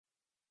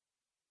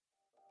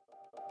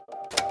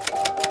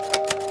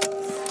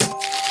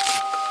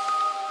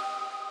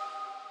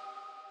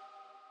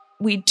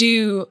we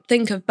do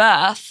think of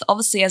birth,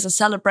 obviously, as a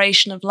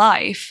celebration of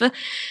life,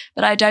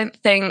 but I don't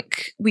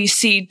think we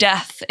see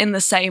death in the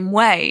same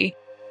way.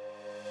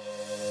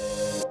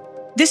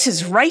 This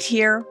is Right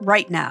Here,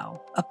 Right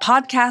Now, a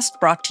podcast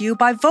brought to you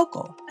by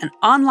Vocal, an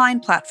online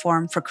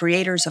platform for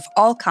creators of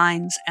all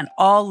kinds and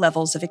all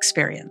levels of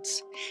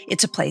experience.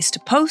 It's a place to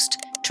post,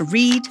 to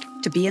read,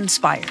 to be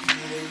inspired.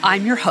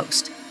 I'm your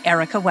host,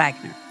 Erica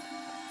Wagner.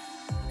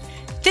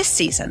 This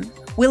season,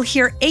 we'll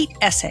hear 8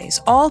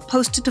 essays, all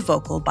posted to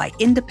Vocal by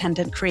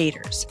independent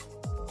creators.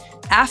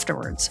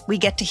 Afterwards, we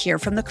get to hear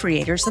from the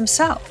creators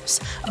themselves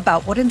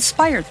about what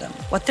inspired them,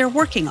 what they're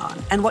working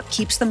on, and what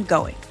keeps them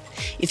going.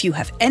 If you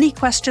have any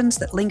questions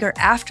that linger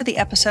after the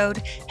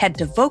episode, head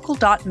to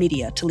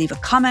vocal.media to leave a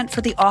comment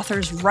for the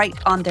authors right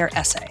on their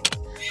essay.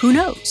 Who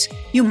knows?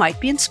 You might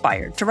be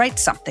inspired to write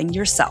something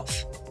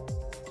yourself.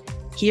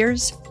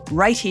 Here's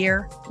Right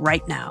Here,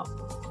 Right Now.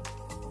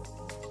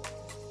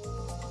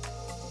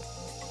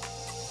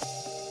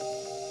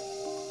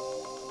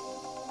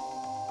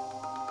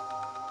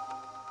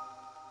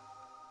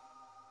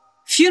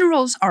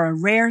 Funerals are a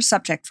rare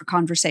subject for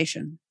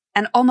conversation.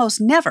 And almost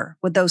never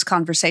would those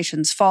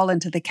conversations fall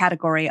into the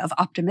category of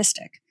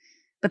optimistic.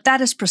 But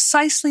that is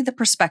precisely the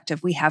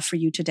perspective we have for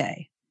you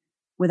today.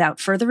 Without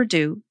further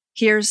ado,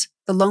 here's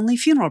The Lonely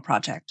Funeral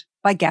Project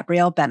by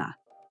Gabrielle Benna.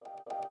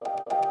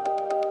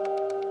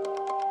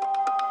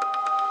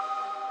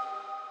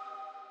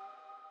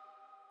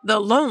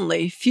 The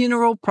Lonely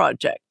Funeral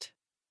Project.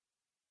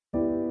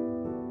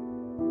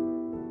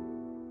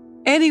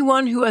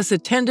 Anyone who has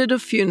attended a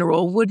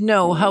funeral would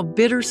know how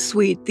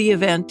bittersweet the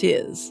event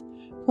is.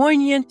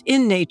 Poignant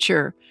in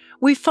nature,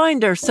 we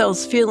find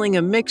ourselves feeling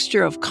a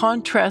mixture of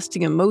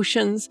contrasting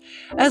emotions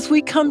as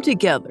we come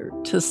together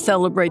to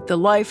celebrate the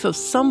life of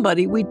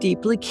somebody we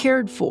deeply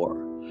cared for,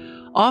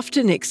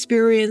 often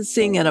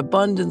experiencing an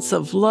abundance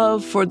of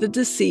love for the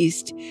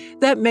deceased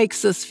that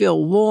makes us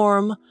feel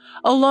warm,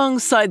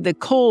 alongside the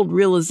cold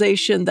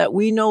realization that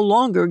we no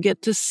longer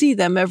get to see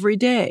them every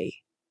day.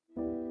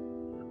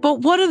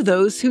 But what of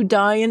those who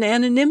die in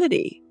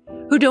anonymity,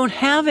 who don't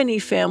have any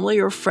family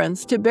or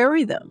friends to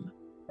bury them?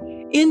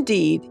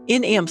 Indeed,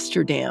 in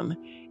Amsterdam,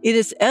 it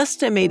is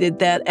estimated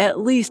that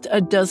at least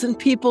a dozen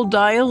people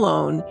die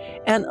alone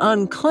and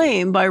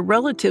unclaimed by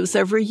relatives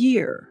every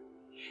year.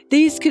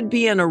 These could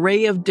be an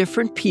array of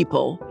different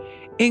people,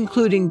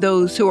 including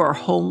those who are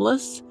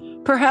homeless,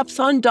 perhaps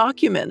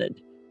undocumented,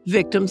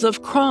 victims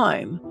of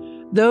crime,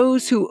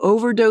 those who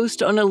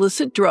overdosed on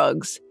illicit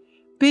drugs,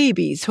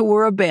 babies who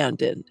were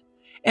abandoned,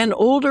 and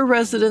older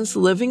residents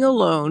living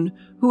alone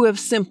who have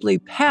simply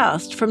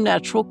passed from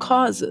natural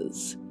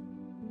causes.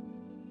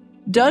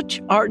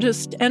 Dutch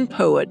artist and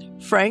poet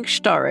Frank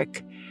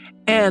Starrett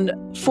and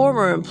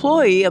former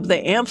employee of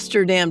the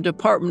Amsterdam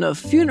Department of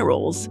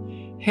Funerals,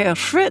 Herr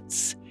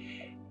Fritz,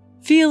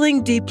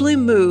 feeling deeply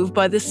moved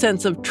by the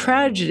sense of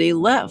tragedy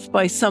left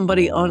by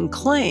somebody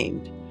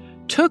unclaimed,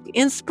 took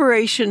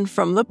inspiration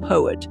from the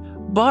poet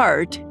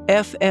Bart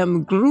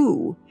F.M.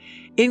 Groo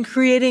in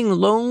creating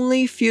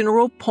lonely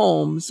funeral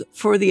poems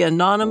for the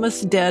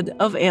anonymous dead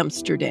of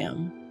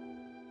Amsterdam.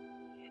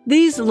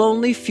 These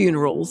lonely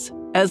funerals,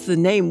 as the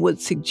name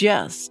would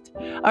suggest,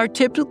 are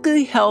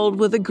typically held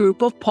with a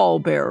group of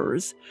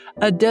pallbearers,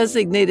 a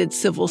designated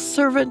civil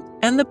servant,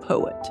 and the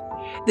poet.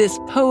 This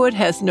poet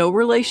has no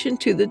relation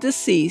to the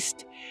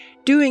deceased,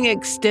 doing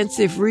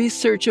extensive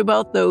research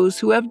about those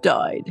who have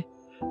died,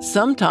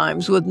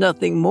 sometimes with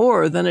nothing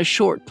more than a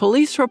short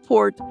police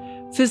report,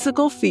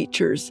 physical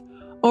features,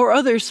 or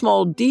other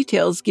small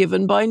details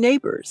given by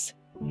neighbors,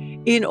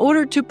 in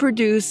order to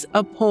produce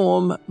a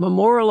poem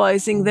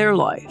memorializing their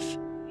life.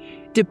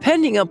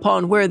 Depending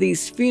upon where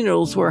these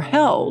funerals were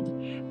held,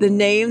 the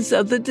names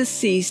of the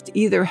deceased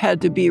either had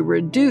to be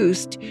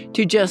reduced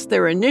to just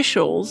their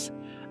initials,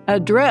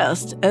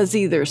 addressed as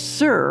either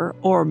Sir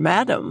or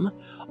Madam,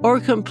 or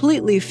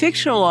completely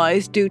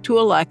fictionalized due to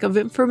a lack of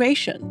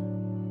information.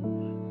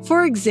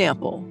 For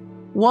example,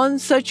 one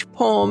such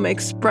poem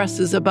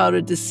expresses about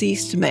a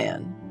deceased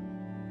man.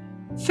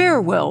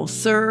 "Farewell,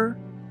 sir.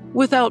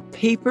 Without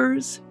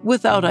papers,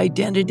 without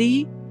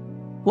identity,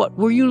 what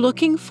were you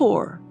looking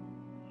for?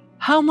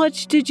 How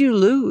much did you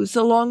lose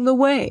along the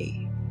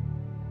way?"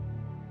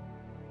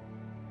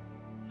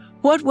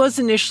 What was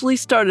initially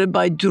started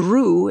by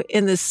Drew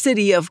in the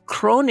city of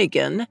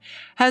Groningen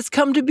has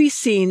come to be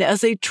seen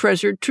as a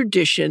treasured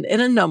tradition in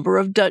a number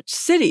of Dutch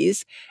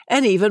cities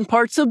and even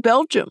parts of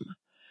Belgium.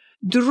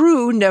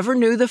 Drew never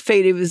knew the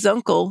fate of his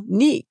uncle,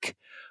 Niek,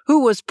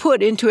 who was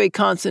put into a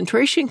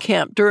concentration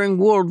camp during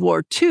World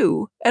War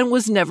II and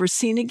was never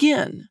seen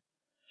again.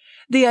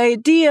 The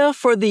idea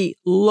for the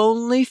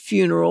lonely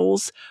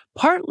funerals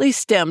partly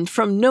stemmed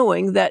from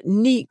knowing that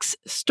Niek's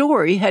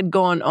story had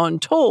gone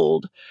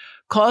untold,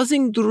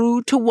 causing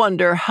Drew to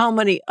wonder how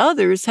many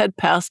others had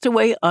passed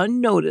away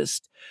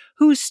unnoticed,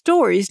 whose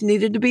stories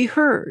needed to be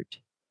heard.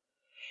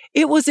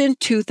 It was in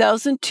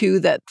 2002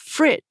 that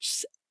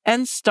Fritz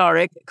and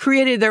Starrett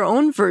created their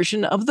own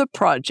version of the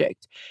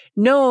project,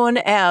 known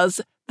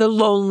as The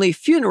Lonely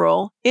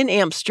Funeral in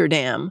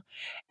Amsterdam,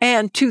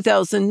 and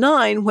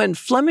 2009 when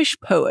Flemish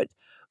poet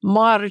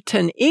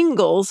Maarten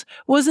Engels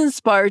was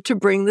inspired to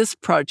bring this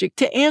project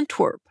to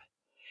Antwerp.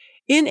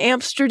 In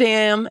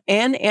Amsterdam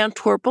and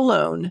Antwerp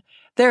alone,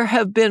 there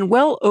have been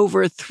well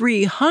over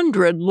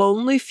 300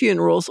 lonely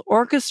funerals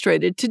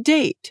orchestrated to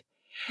date.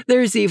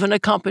 There's even a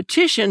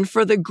competition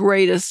for the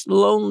greatest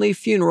lonely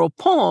funeral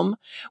poem,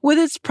 with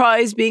its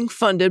prize being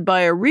funded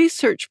by a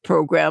research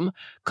program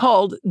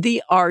called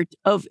The Art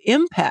of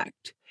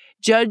Impact,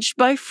 judged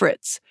by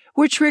Fritz,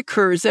 which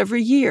recurs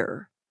every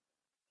year.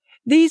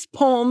 These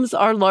poems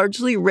are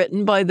largely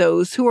written by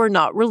those who are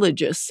not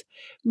religious,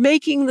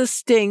 making the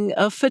sting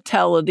of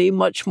fatality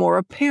much more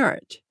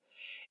apparent.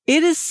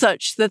 It is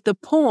such that the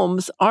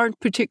poems aren't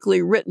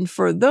particularly written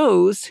for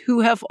those who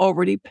have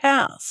already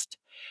passed.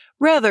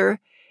 Rather,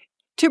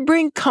 to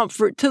bring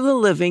comfort to the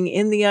living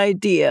in the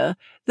idea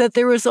that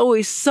there is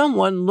always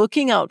someone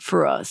looking out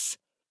for us,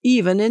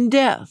 even in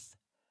death.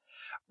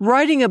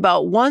 Writing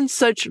about one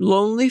such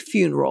lonely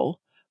funeral,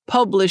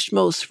 published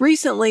most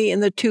recently in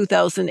the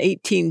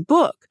 2018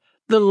 book,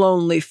 The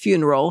Lonely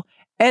Funeral,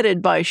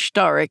 edited by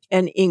Starrick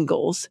and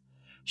Engels,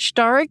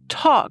 Starrick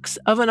talks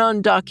of an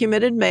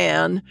undocumented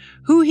man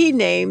who he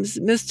names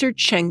Mr.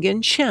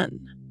 Chengen Chen.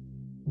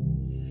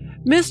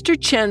 Mr.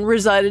 Chen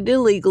resided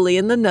illegally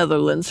in the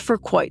Netherlands for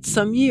quite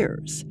some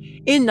years.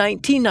 In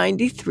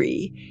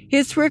 1993,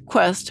 his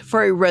request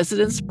for a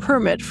residence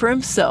permit for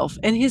himself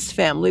and his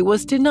family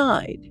was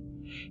denied.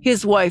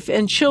 His wife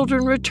and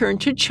children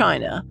returned to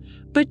China,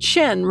 but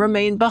Chen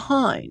remained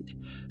behind,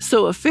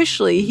 so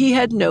officially he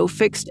had no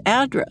fixed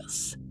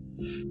address.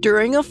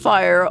 During a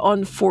fire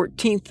on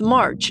 14th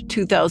March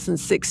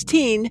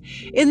 2016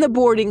 in the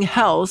boarding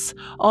house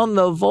on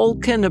the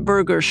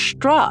Volkenberger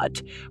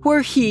Straat,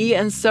 where he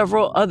and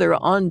several other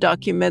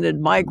undocumented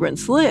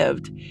migrants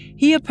lived,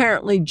 he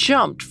apparently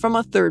jumped from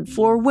a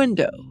third-floor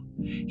window.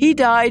 He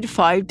died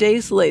 5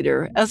 days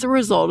later as a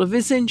result of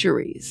his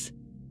injuries.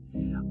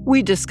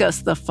 We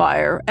discussed the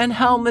fire and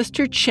how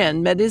Mr.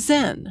 Chen met his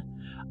end.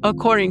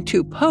 According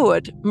to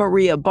poet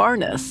Maria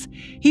Barnes,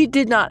 he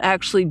did not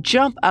actually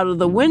jump out of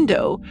the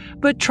window,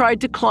 but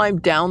tried to climb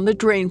down the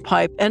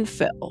drainpipe and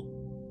fell.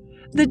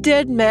 The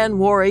dead man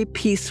wore a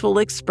peaceful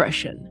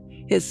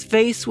expression. His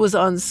face was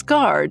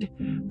unscarred.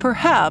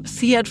 Perhaps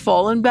he had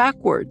fallen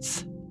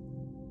backwards.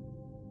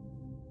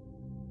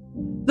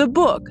 The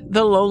book,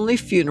 The Lonely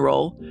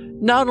Funeral,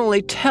 not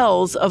only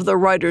tells of the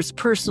writer's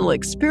personal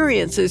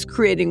experiences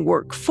creating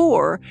work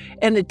for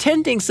and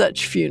attending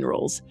such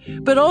funerals,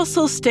 but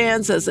also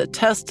stands as a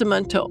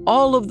testament to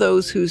all of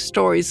those whose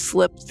stories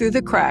slipped through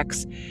the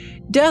cracks,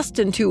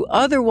 destined to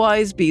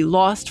otherwise be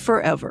lost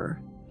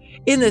forever.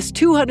 In this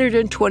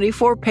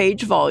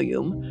 224-page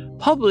volume,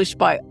 published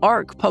by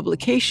ARC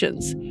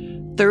Publications,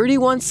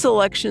 31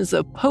 selections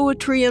of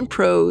poetry and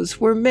prose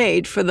were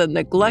made for the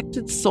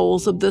neglected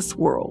souls of this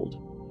world.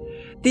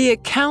 The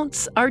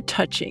accounts are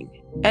touching,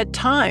 at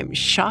times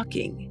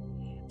shocking,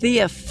 the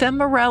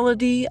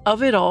ephemerality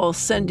of it all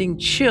sending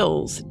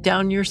chills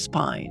down your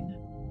spine.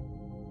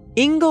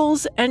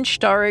 Engels and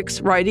Starrick's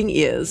writing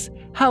is,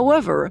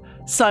 however,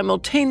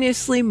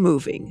 simultaneously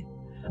moving,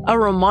 a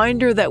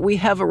reminder that we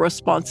have a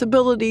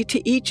responsibility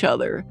to each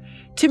other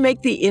to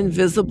make the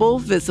invisible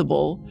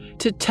visible,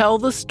 to tell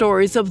the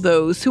stories of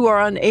those who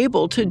are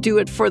unable to do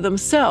it for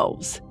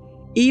themselves,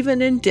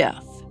 even in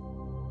death.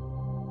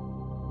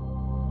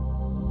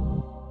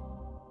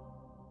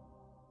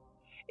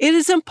 It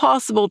is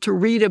impossible to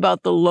read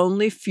about the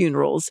lonely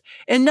funerals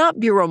and not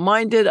be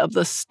reminded of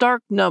the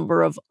stark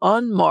number of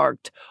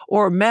unmarked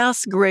or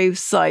mass grave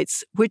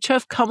sites which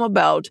have come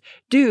about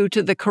due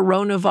to the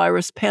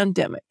coronavirus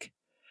pandemic.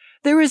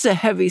 There is a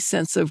heavy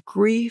sense of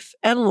grief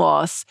and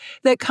loss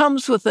that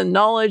comes with the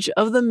knowledge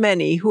of the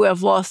many who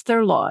have lost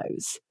their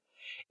lives.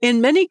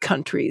 In many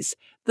countries,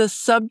 the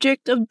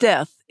subject of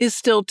death is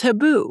still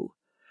taboo,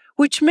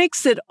 which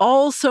makes it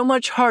all so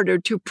much harder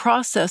to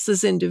process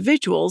as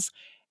individuals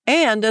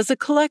and as a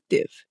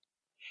collective.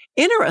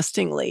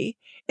 Interestingly,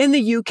 in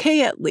the UK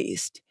at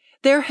least,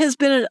 there has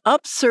been an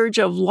upsurge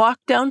of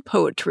lockdown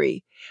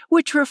poetry,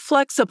 which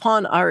reflects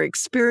upon our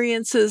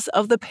experiences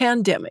of the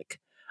pandemic,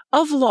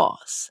 of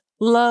loss,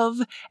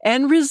 love,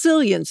 and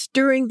resilience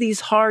during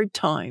these hard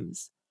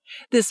times.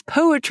 This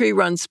poetry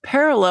runs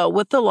parallel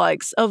with the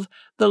likes of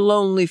the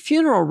lonely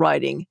funeral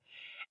writing,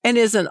 and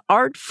is an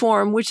art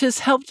form which has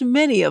helped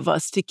many of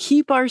us to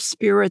keep our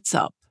spirits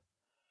up.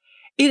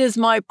 It is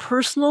my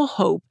personal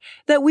hope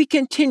that we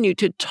continue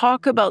to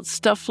talk about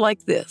stuff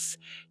like this,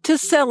 to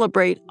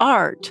celebrate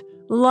art,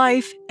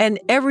 life, and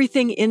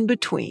everything in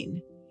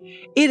between.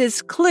 It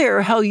is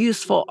clear how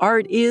useful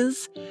art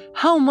is,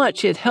 how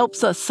much it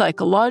helps us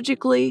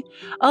psychologically,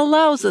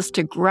 allows us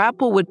to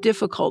grapple with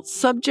difficult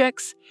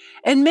subjects,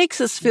 and makes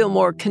us feel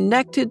more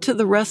connected to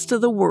the rest of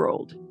the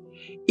world,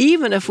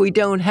 even if we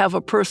don't have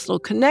a personal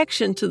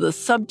connection to the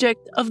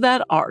subject of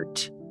that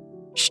art.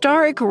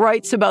 Starrick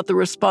writes about the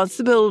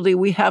responsibility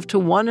we have to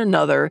one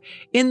another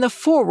in the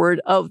foreword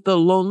of The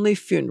Lonely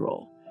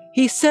Funeral.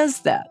 He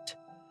says that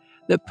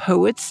the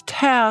poet's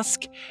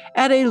task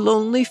at a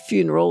lonely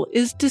funeral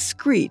is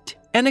discreet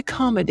and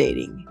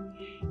accommodating.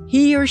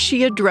 He or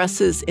she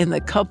addresses in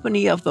the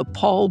company of the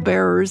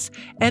pallbearers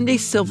and a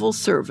civil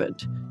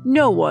servant,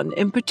 no one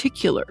in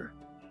particular.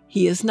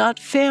 He is not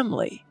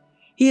family.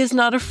 He is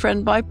not a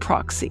friend by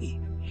proxy.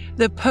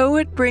 The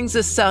poet brings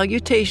a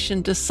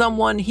salutation to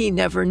someone he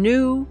never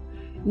knew,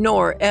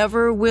 nor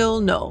ever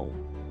will know.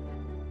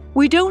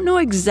 We don't know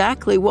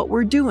exactly what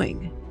we're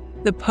doing.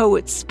 The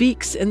poet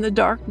speaks in the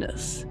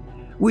darkness.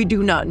 We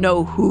do not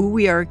know who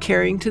we are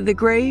carrying to the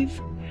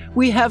grave.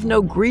 We have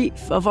no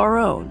grief of our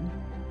own.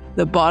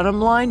 The bottom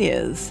line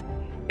is,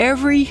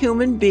 every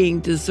human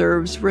being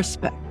deserves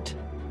respect.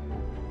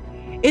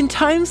 In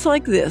times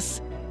like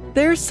this,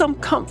 there's some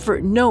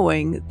comfort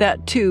knowing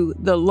that to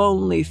the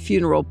lonely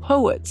funeral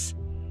poets,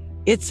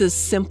 it's as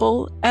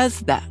simple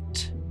as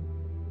that.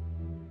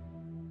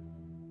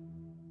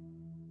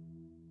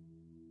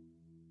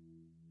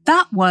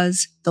 That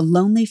was The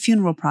Lonely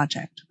Funeral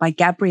Project by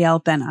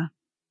Gabrielle Benna.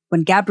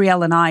 When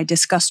Gabrielle and I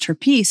discussed her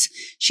piece,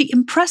 she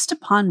impressed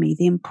upon me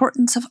the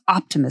importance of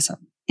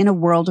optimism in a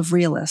world of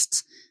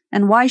realists,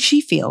 and why she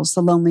feels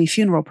The Lonely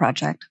Funeral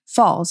Project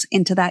falls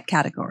into that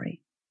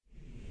category.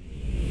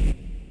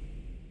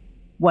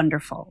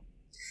 Wonderful.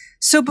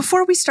 So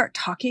before we start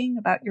talking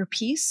about your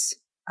piece,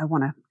 I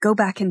want to go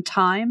back in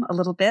time a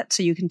little bit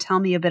so you can tell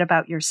me a bit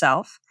about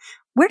yourself.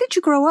 Where did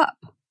you grow up?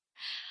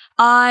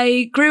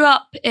 I grew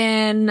up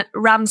in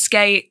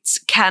Ramsgate,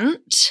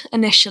 Kent,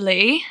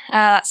 initially.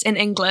 That's in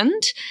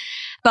England.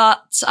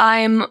 But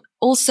I'm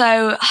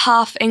also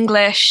half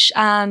English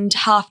and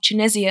half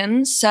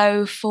Tunisian.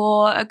 So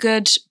for a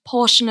good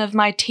portion of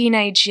my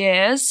teenage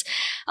years,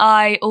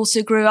 I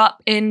also grew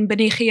up in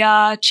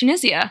Benicia,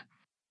 Tunisia.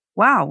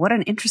 Wow, what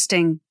an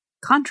interesting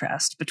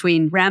contrast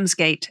between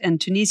Ramsgate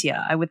and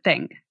Tunisia, I would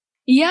think.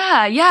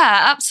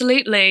 Yeah,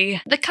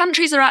 absolutely. The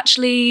countries are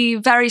actually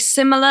very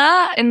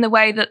similar in the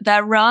way that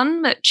they're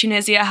run, but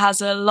Tunisia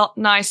has a lot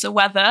nicer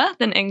weather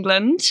than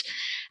England.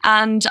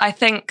 And I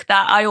think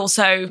that I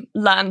also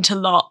learned a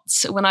lot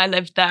when I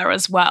lived there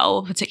as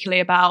well, particularly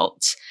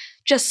about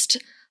just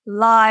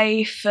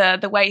life,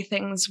 the way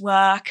things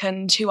work,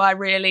 and who I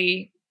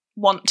really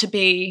want to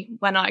be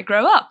when I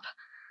grow up.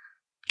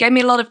 Gave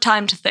me a lot of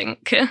time to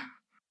think.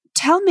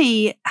 Tell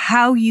me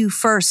how you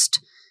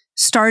first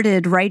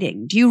started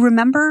writing. Do you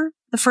remember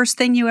the first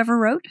thing you ever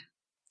wrote?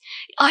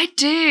 I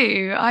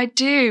do.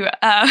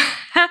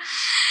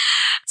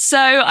 So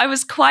I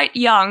was quite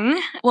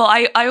young. Well,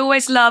 I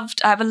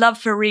have a love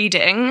for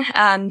reading,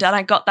 and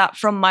I got that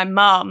from my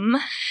mum.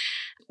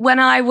 When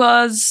I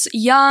was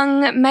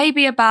young,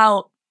 maybe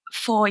about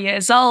 4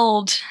 years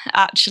old,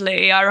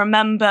 actually, I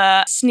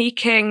remember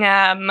sneaking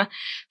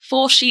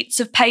 4 sheets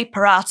of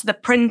paper out of the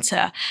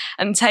printer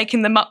and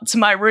taking them up to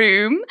my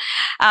room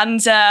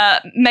and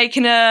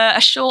making a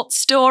short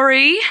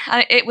story.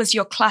 It was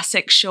your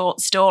classic short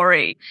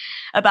story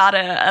about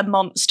a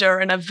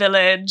monster in a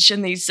village,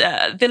 and these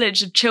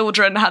village of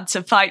children had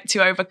to fight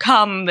to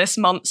overcome this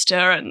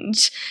monster and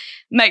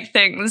make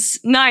things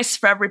nice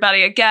for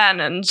everybody again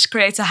and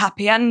create a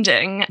happy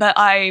ending. But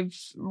I've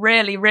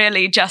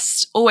really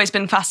just always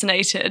been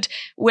fascinated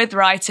with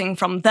writing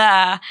from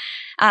there.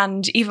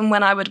 And even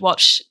when I would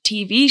watch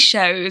TV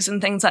shows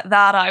and things like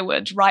that, I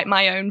would write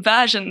my own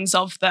versions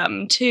of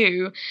them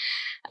too,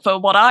 for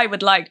what I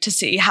would like to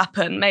see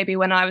happen, maybe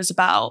when I was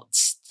about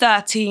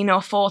 13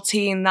 or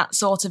 14, that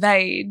sort of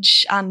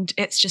age. And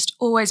it's just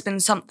always been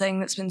something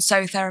that's been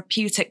so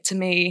therapeutic to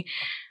me.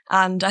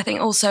 And I think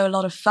also a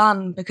lot of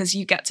fun, because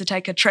you get to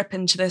take a trip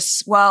into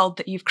this world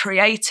that you've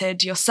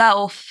created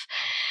yourself.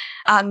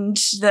 And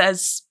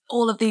there's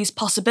all of these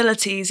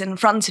possibilities in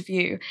front of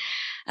you.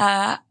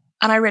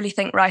 And I really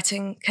think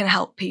writing can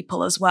help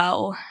people as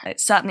well. It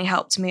certainly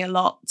helped me a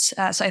lot.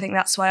 So I think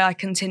that's why I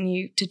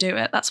continue to do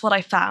it. That's what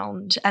I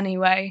found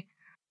anyway.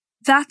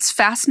 That's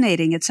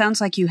fascinating. It sounds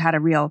like you had a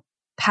real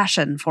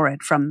passion for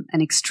it from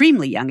an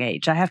extremely young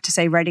age. I have to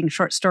say, writing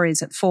short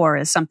stories at 4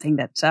 is something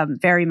that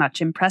very much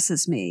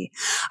impresses me.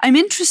 I'm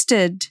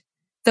interested,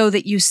 though,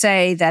 that you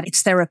say that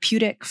it's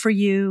therapeutic for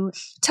you.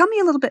 Tell me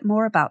a little bit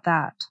more about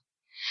that.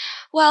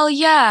 Well,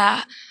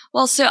 yeah.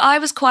 Well, so I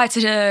was quite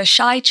a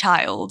shy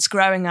child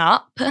growing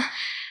up,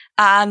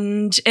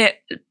 and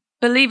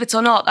believe it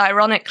or not,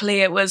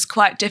 ironically, it was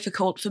quite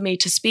difficult for me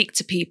to speak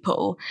to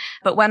people.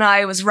 But when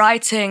I was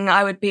writing,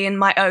 I would be in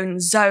my own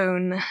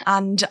zone,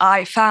 and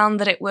I found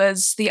that it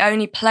was the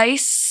only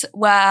place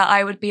where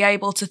I would be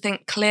able to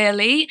think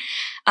clearly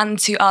and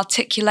to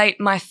articulate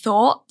my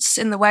thoughts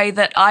in the way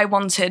that I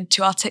wanted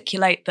to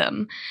articulate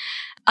them.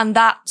 And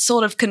that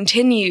sort of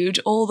continued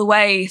all the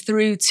way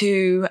through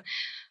to,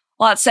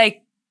 well, I'd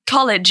say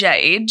college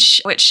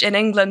age, which in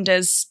England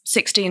is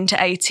 16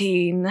 to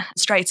 18,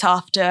 straight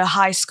after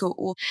high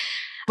school.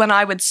 When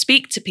I would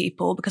speak to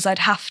people, because I'd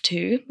have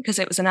to, because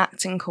it was an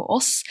acting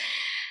course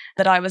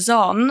that I was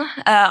on,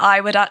 I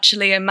would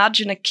actually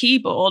imagine a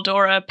keyboard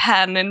or a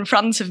pen in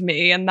front of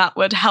me, and that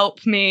would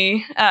help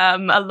me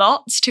a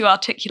lot to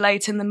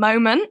articulate in the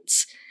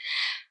moment.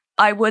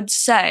 I would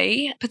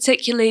say,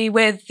 particularly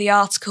with the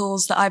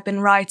articles that I've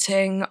been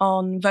writing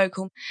on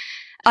Vocal,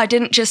 I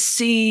didn't just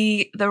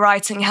see the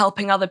writing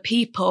helping other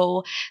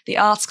people. The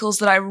articles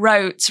that I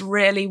wrote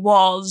really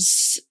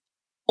was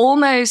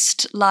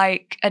almost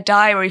like a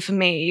diary for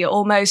me,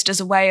 almost as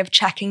a way of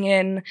checking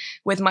in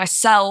with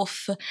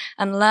myself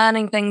and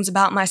learning things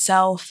about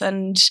myself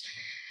and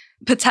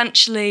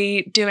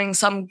potentially doing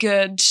some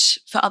good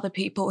for other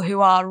people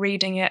who are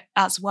reading it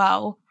as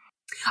well.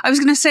 I was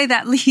going to say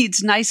that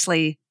leads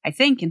nicely, I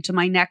think, into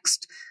my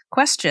next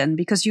question,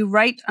 because you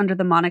write under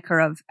the moniker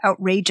of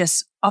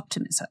outrageous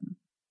optimism.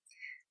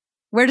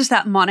 Where does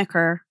that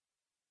moniker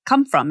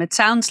come from? It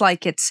sounds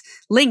like it's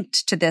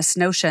linked to this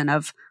notion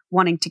of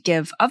wanting to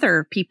give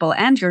other people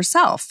and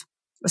yourself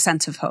a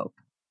sense of hope.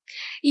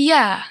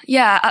 Yeah,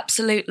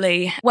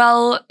 absolutely.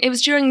 Well, it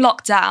was during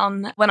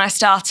lockdown when I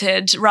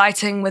started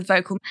writing with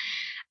Vocal.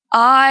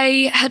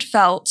 I had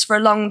felt for a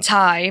long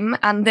time,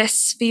 and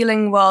this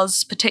feeling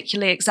was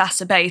particularly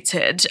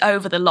exacerbated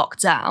over the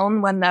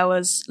lockdown when there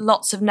was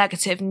lots of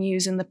negative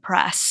news in the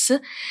press,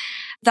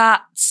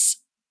 that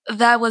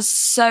there was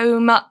so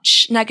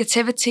much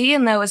negativity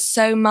and there was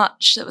so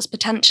much that was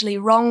potentially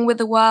wrong with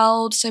the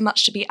world, so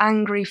much to be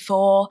angry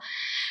for.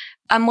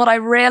 And what I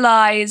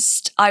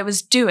realized I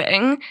was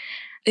doing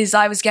is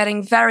I was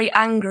getting very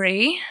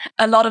angry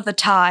a lot of the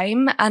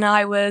time, and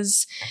I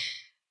was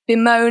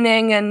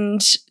bemoaning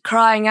and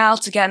crying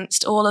out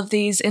against all of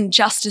these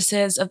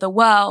injustices of the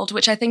world,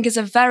 which I think is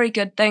a very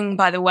good thing,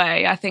 by the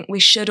way. I think we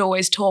should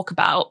always talk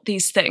about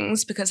these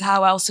things, because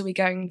how else are we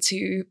going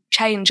to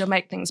change or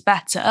make things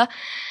better,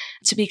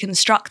 to be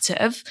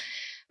constructive?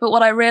 But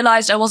what I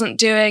realized I wasn't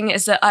doing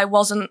is that I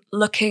wasn't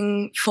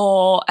looking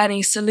for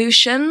any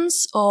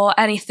solutions or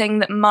anything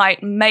that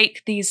might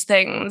make these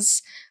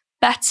things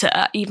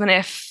better, even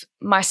if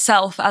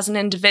myself as an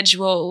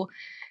individual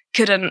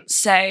couldn't,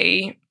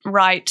 say,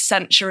 write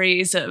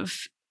centuries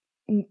of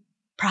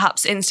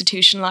perhaps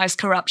institutionalized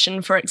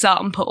corruption, for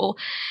example.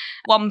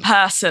 One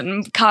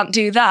person can't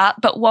do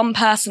that, but one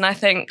person, I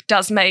think,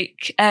 does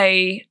make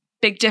a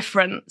big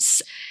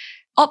difference.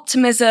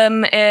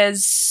 Optimism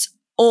is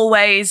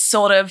always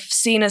sort of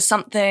seen as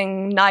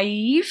something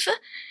naive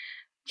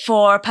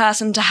for a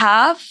person to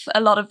have a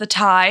lot of the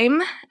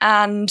time,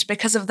 and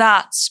because of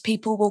that,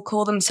 people will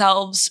call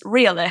themselves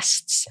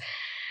realists.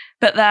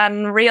 But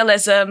then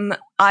realism,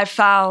 I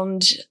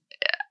found,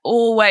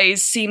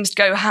 always seems to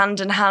go hand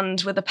in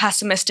hand with a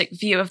pessimistic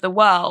view of the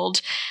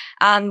world.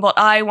 And what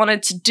I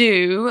wanted to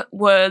do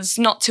was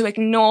not to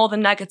ignore the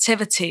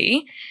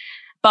negativity,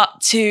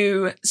 but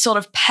to sort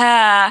of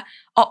pair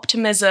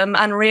optimism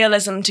and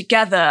realism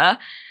together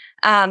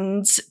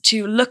and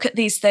to look at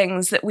these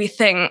things that we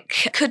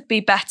think could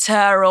be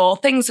better or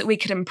things that we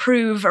could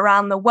improve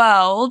around the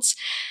world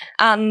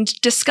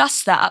and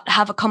discuss that,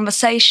 have a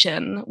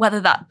conversation, whether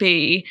that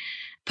be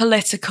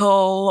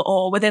political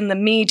or within the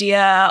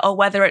media or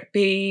whether it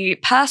be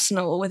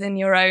personal within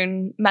your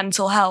own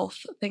mental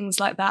health, things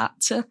like that.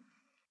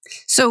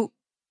 So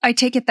I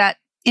take it that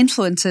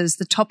influences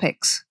the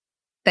topics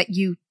that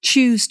you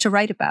choose to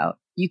write about.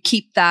 You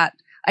keep that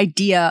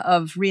idea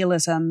of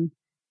realism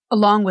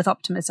along with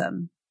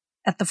optimism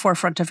at the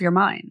forefront of your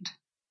mind.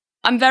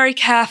 I'm very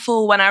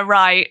careful when I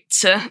write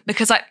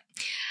because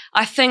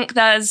I think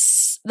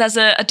there's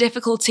a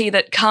difficulty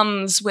that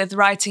comes with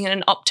writing in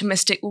an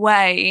optimistic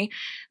way,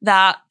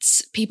 that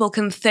people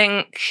can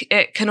think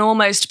it can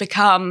almost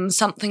become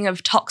something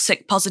of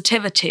toxic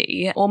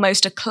positivity,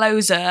 almost a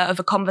closer of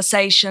a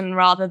conversation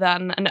rather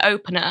than an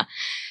opener.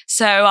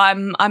 So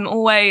I'm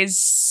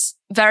always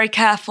very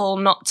careful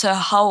not to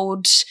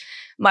hold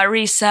my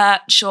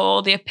research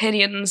or the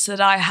opinions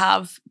that I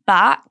have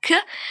back.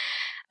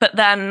 But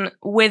then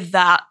with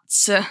that,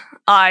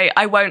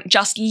 I won't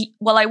just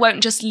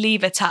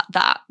leave it at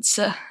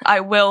that. I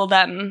will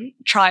then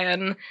try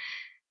and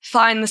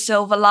find the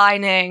silver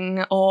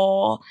lining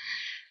or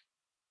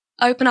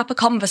open up a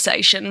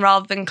conversation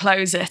rather than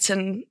close it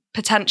and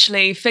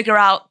potentially figure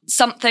out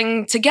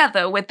something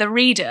together with the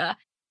reader.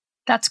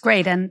 That's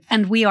great.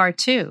 And we are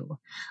too.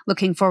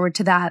 Looking forward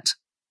to that.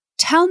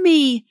 Tell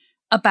me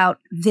about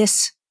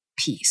this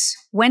piece.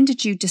 When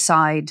did you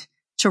decide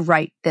to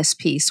write this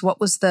piece? What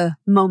was the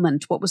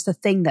moment? What was the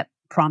thing that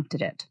prompted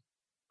it?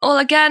 Well,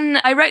 again,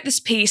 I wrote this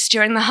piece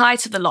during the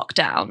height of the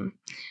lockdown.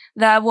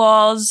 There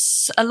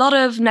was a lot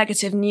of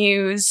negative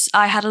news.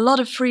 I had a lot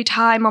of free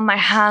time on my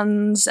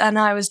hands and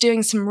I was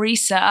doing some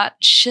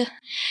research.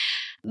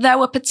 There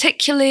were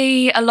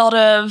particularly a lot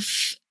of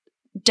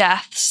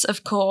deaths,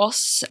 of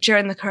course,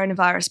 during the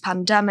coronavirus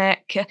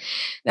pandemic.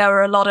 There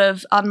were a lot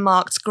of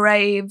unmarked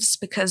graves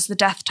because the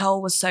death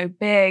toll was so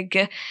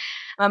big.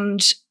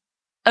 And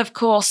of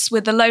course,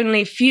 with the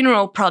Lonely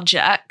Funeral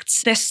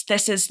Project, this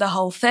is the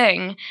whole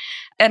thing.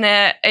 And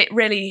it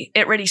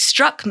really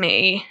struck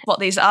me what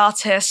these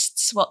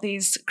artists, what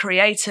these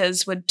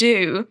creators would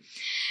do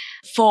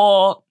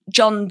for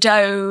John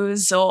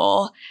Doe's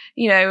or,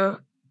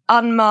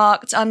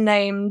 unmarked,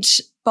 unnamed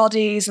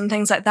bodies and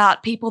things like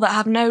that, people that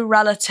have no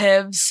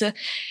relatives,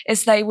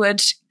 is they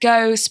would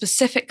go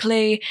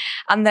specifically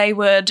and they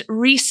would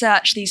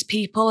research these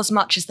people as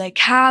much as they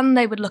can.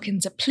 They would look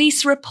into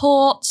police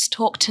reports,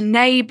 talk to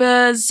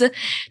neighbours,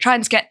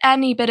 trying to get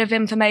any bit of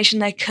information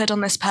they could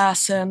on this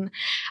person.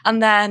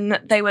 And then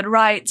they would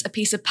write a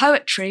piece of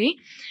poetry,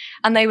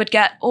 and they would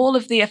get all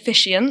of the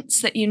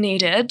officiants that you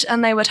needed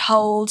and they would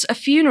hold a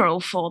funeral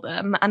for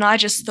them. And I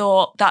just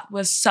thought that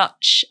was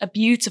such a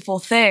beautiful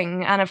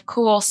thing. And of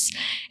course,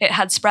 it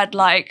had spread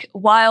like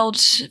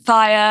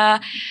wildfire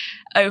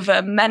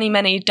over many,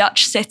 many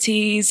Dutch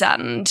cities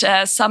and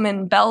some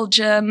in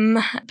Belgium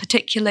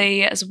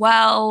particularly as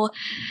well.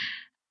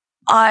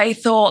 I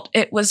thought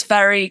it was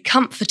very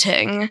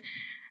comforting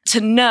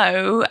to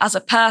know as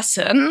a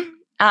person,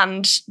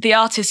 and the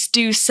artists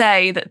do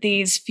say that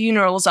these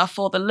funerals are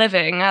for the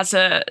living, as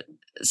a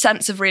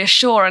sense of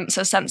reassurance,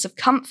 a sense of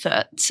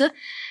comfort.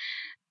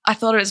 I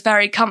thought it was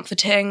very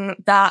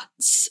comforting that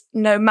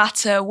no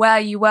matter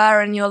where you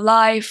were in your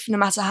life, no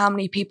matter how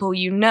many people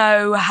you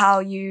know, how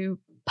you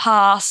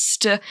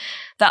passed,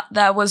 that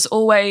there was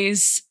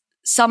always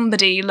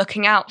somebody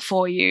looking out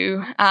for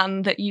you,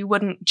 and that you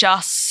wouldn't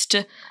just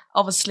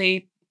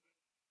obviously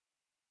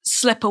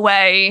slip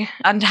away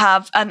and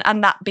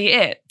that be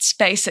it,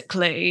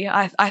 basically.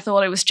 I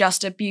thought it was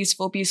just a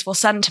beautiful, beautiful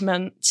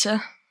sentiment.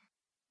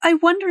 I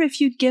wonder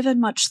if you'd given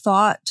much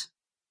thought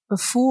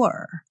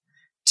before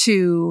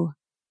to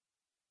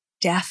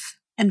death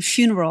and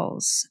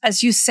funerals.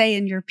 As you say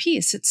in your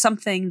piece, it's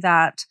something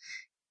that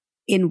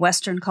in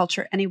Western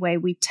culture anyway,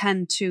 we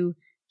tend to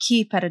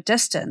keep at a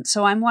distance.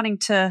 So I'm wanting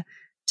to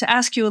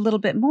ask you a little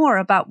bit more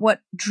about what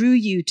drew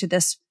you to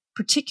this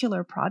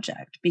particular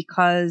project,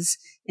 because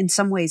in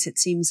some ways it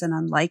seems an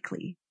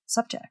unlikely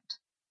subject.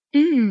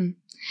 No,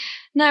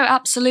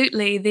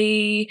 absolutely.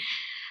 The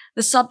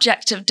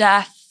subject of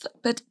death,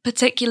 but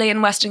particularly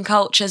in Western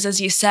cultures, as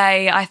you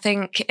say, I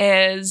think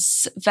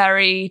is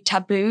very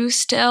taboo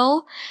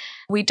still.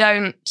 We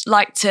don't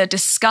like to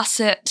discuss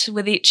it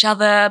with each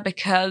other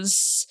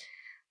because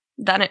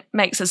then it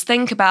makes us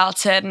think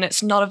about it, and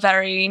it's not a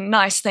very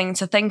nice thing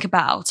to think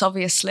about,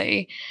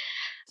 obviously.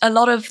 A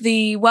lot of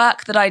the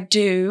work that I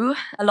do,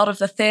 a lot of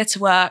the theatre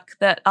work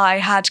that I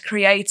had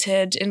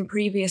created in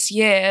previous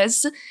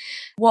years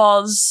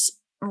was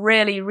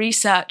really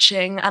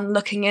researching and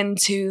looking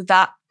into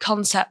that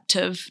concept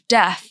of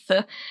death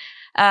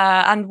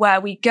and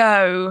where we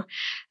go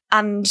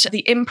and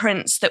the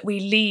imprints that we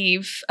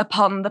leave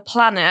upon the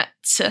planet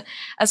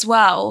as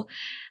well.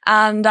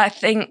 And I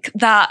think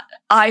that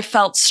I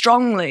felt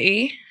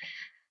strongly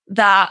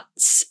that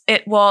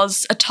it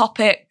was a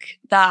topic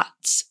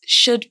that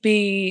should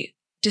be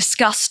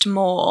discussed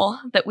more,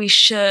 that we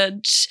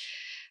should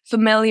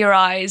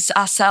familiarize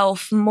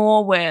ourselves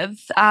more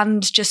with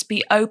and just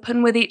be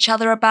open with each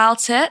other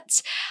about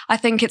it. I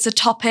think it's a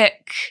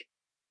topic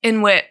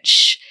in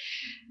which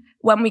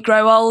when we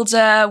grow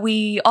older,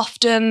 we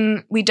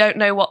don't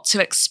know what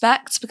to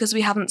expect because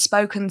we haven't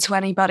spoken to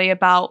anybody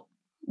about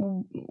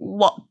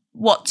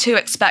what to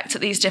expect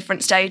at these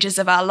different stages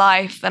of our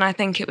life. And I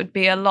think it would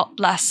be a lot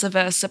less of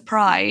a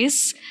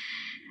surprise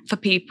for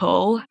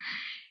people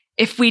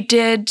if we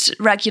did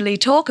regularly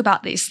talk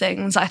about these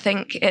things. I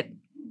think it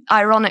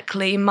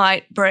ironically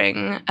might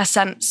bring a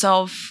sense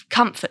of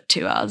comfort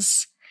to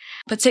us,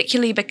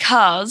 particularly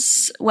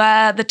because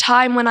the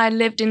time when I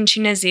lived in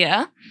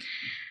Tunisia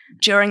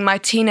during my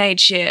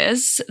teenage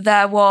years,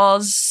 there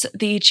was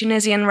the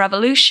Tunisian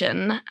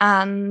Revolution,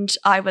 and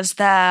I was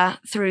there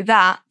through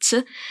that.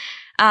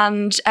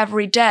 And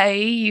every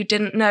day you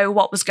didn't know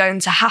what was going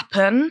to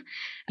happen.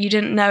 You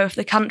didn't know if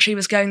the country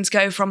was going to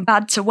go from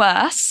bad to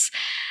worse.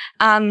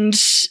 And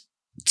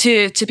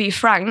to be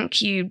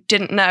frank, you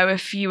didn't know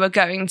if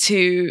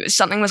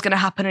something was going to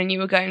happen and you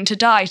were going to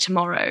die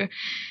tomorrow.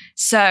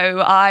 So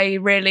I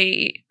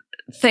really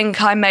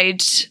think I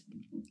made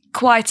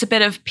quite a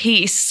bit of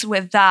peace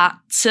with that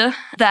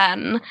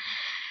then.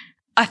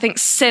 I think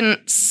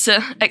since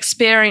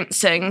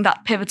experiencing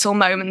that pivotal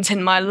moment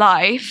in my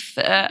life,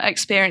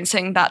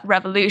 experiencing that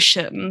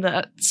revolution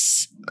that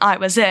I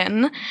was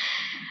in,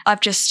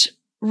 I've just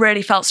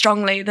really felt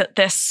strongly that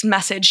this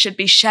message should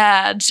be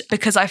shared,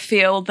 because I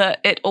feel that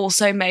it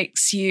also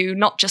makes you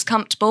not just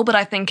comfortable, but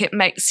I think it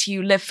makes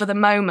you live for the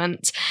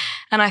moment.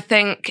 And I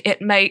think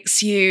it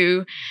makes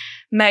you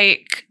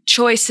make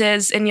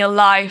choices in your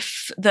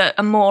life that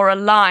are more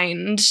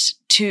aligned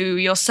to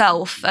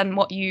yourself and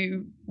what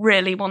you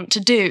really want to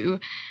do,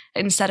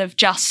 instead of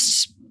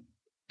just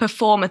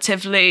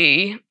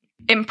performatively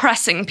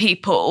impressing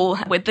people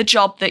with the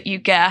job that you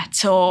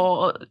get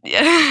or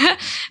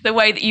the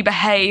way that you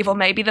behave, or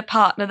maybe the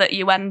partner that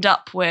you end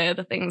up with,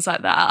 or things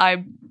like that.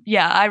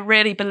 I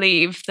really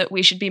believe that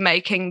we should be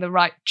making the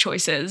right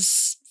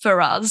choices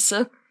for us.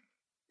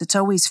 It's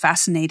always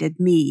fascinated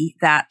me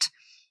that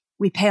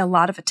we pay a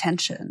lot of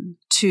attention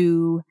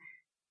to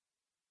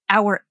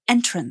our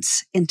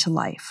entrance into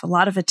life. A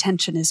lot of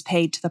attention is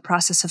paid to the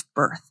process of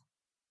birth,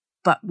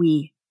 but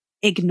we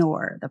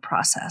ignore the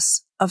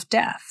process of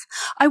death.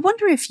 I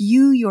wonder if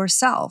you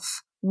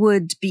yourself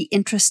would be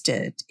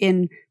interested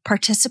in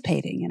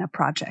participating in a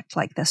project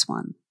like this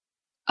one.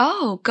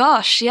 Oh,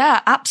 gosh,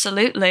 yeah,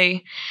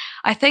 absolutely.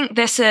 I think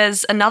this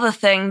is another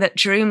thing that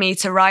drew me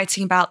to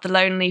writing about the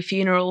Lonely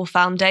Funeral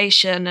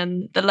Foundation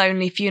and the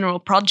Lonely Funeral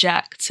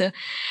Project.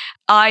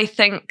 I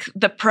think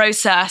the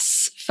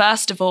process,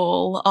 first of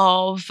all,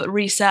 of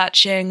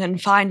researching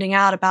and finding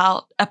out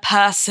about a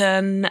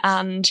person,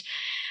 and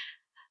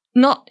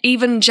not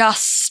even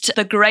just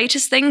the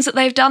greatest things that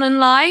they've done in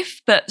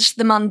life, but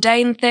the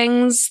mundane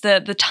things,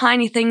 the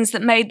tiny things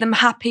that made them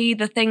happy,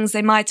 the things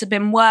they might have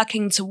been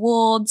working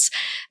towards,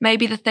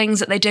 maybe the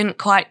things that they didn't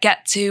quite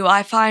get to.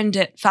 I find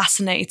it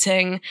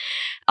fascinating.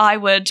 I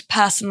would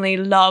personally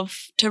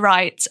love to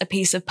write a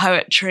piece of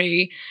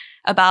poetry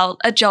about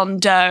a John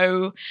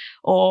Doe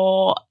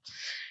or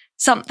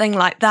something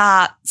like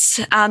that.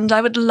 And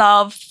I would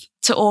love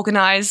to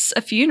organize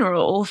a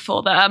funeral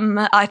for them.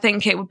 I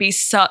think it would be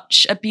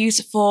such a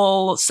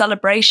beautiful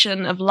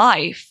celebration of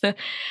life. And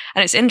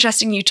it's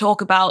interesting you talk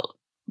about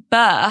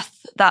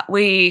birth that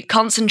we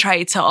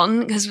concentrate on,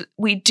 because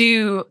we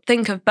do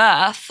think of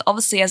birth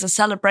obviously as a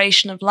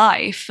celebration of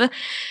life,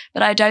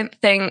 but I don't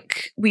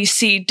think we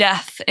see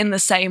death in the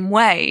same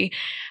way.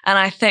 And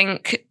I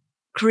think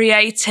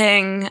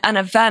creating an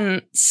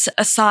event,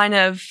 a sign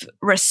of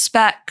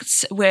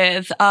respect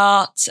with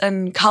art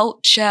and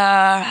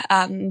culture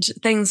and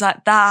things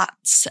like that,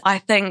 I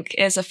think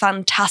is a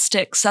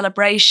fantastic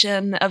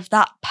celebration of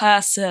that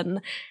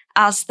person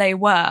as they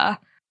were.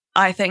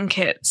 I think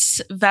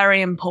it's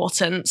very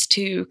important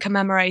to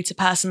commemorate a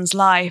person's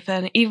life.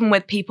 And even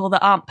with people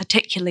that aren't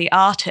particularly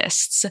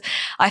artists,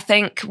 I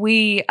think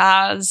we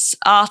as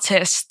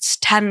artists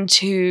tend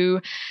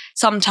to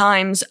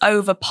sometimes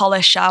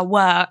over-polish our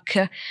work,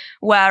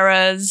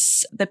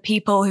 whereas the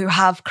people who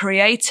have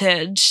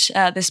created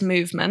this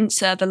movement,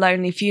 the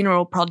Lonely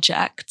Funeral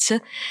Project,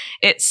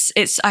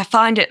 I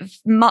find it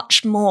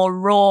much more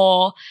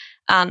raw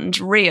and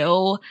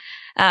real,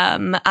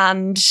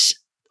 and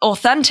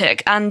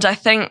authentic. And I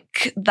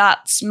think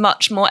that's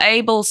much more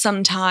able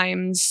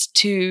sometimes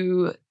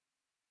to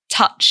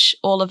touch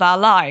all of our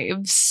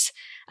lives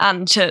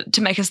and to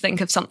make us think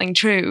of something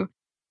true.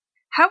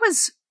 How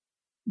has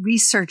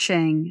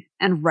researching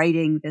and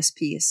writing this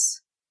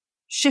piece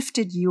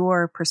shifted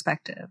your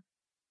perspective?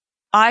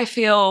 I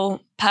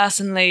feel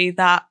personally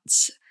that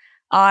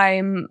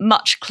I'm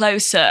much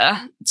closer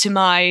to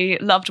my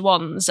loved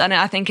ones, and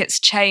I think it's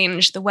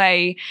changed the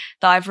way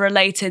that I've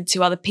related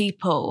to other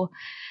people.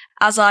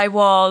 As I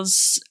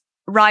was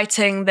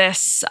writing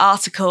this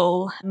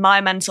article,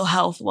 my mental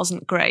health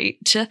wasn't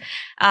great,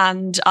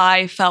 and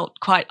I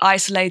felt quite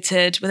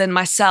isolated within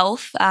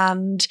myself.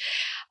 And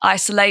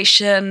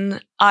isolation,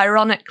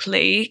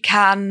 ironically,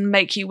 can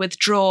make you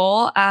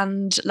withdraw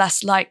and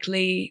less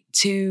likely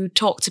to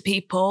talk to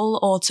people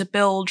or to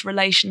build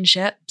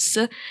relationships.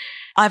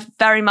 I've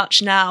very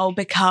much now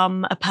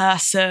become a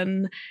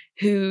person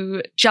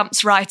who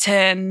jumps right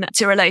in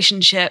to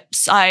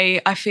relationships.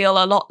 I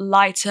feel a lot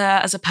lighter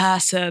as a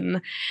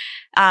person,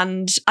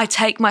 and I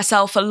take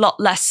myself a lot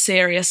less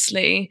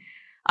seriously.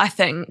 I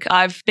think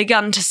I've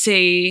begun to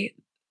see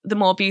the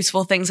more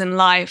beautiful things in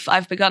life.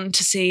 I've begun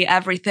to see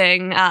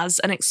everything as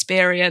an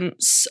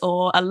experience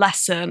or a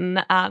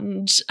lesson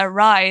and a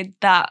ride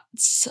that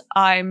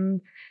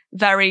I'm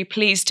very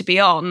pleased to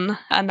be on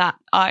and that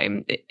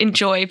I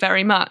enjoy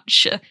very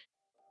much.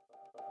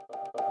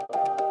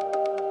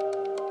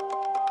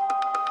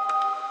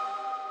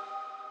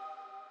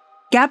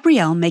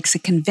 Gabrielle makes a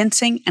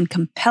convincing and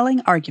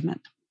compelling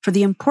argument for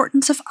the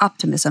importance of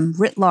optimism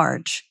writ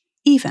large,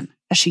 even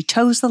as she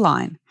toes the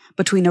line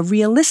between a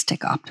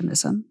realistic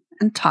optimism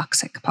and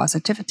toxic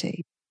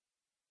positivity.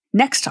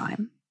 Next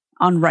time,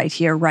 on Right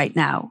Here, Right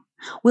Now,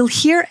 we'll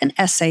hear an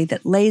essay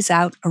that lays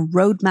out a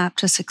roadmap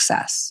to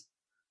success.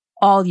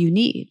 All you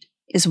need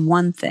is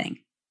one thing.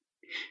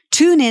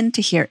 Tune in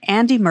to hear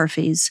Andy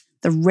Murphy's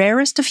The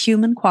Rarest of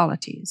Human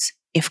Qualities,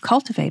 if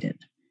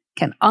cultivated,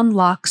 can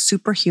unlock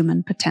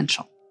superhuman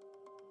potential.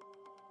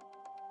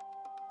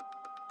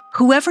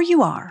 Whoever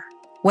you are,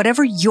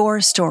 whatever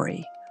your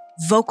story,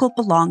 Vocal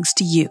belongs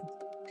to you.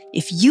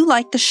 If you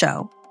like the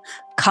show,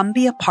 come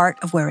be a part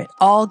of where it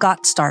all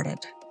got started.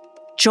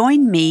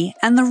 Join me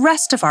and the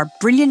rest of our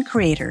brilliant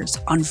creators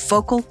on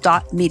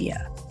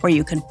vocal.media, where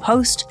you can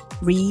post,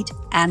 read,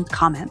 and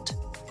comment.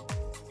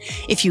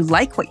 If you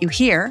like what you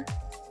hear,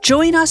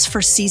 join us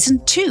for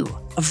Season 2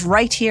 of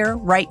Right Here,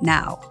 Right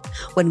Now,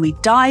 when we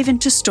dive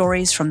into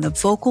stories from the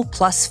Vocal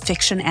Plus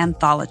fiction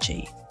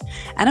anthology.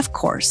 And of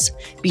course,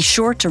 be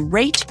sure to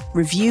rate,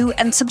 review,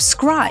 and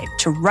subscribe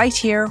to Right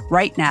Here,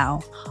 Right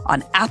Now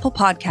on Apple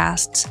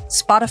Podcasts,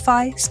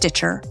 Spotify,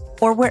 Stitcher,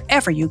 or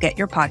wherever you get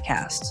your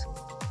podcasts.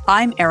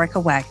 I'm Erica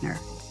Wagner.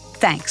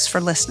 Thanks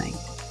for listening.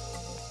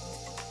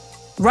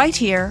 Right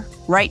Here,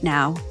 Right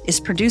Now is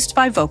produced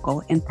by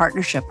Vocal in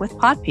partnership with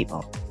Pod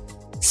People.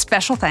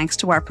 Special thanks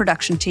to our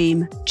production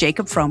team,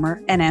 Jacob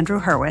Fromer and Andrew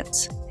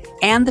Hurwitz,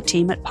 and the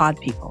team at Pod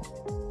People.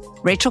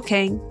 Rachel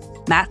King,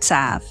 Matt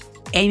Sav,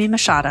 Amy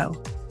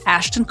Machado,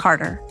 Ashton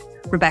Carter,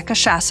 Rebecca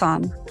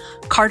Chasson,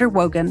 Carter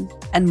Wogan,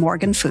 and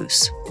Morgan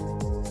Foose.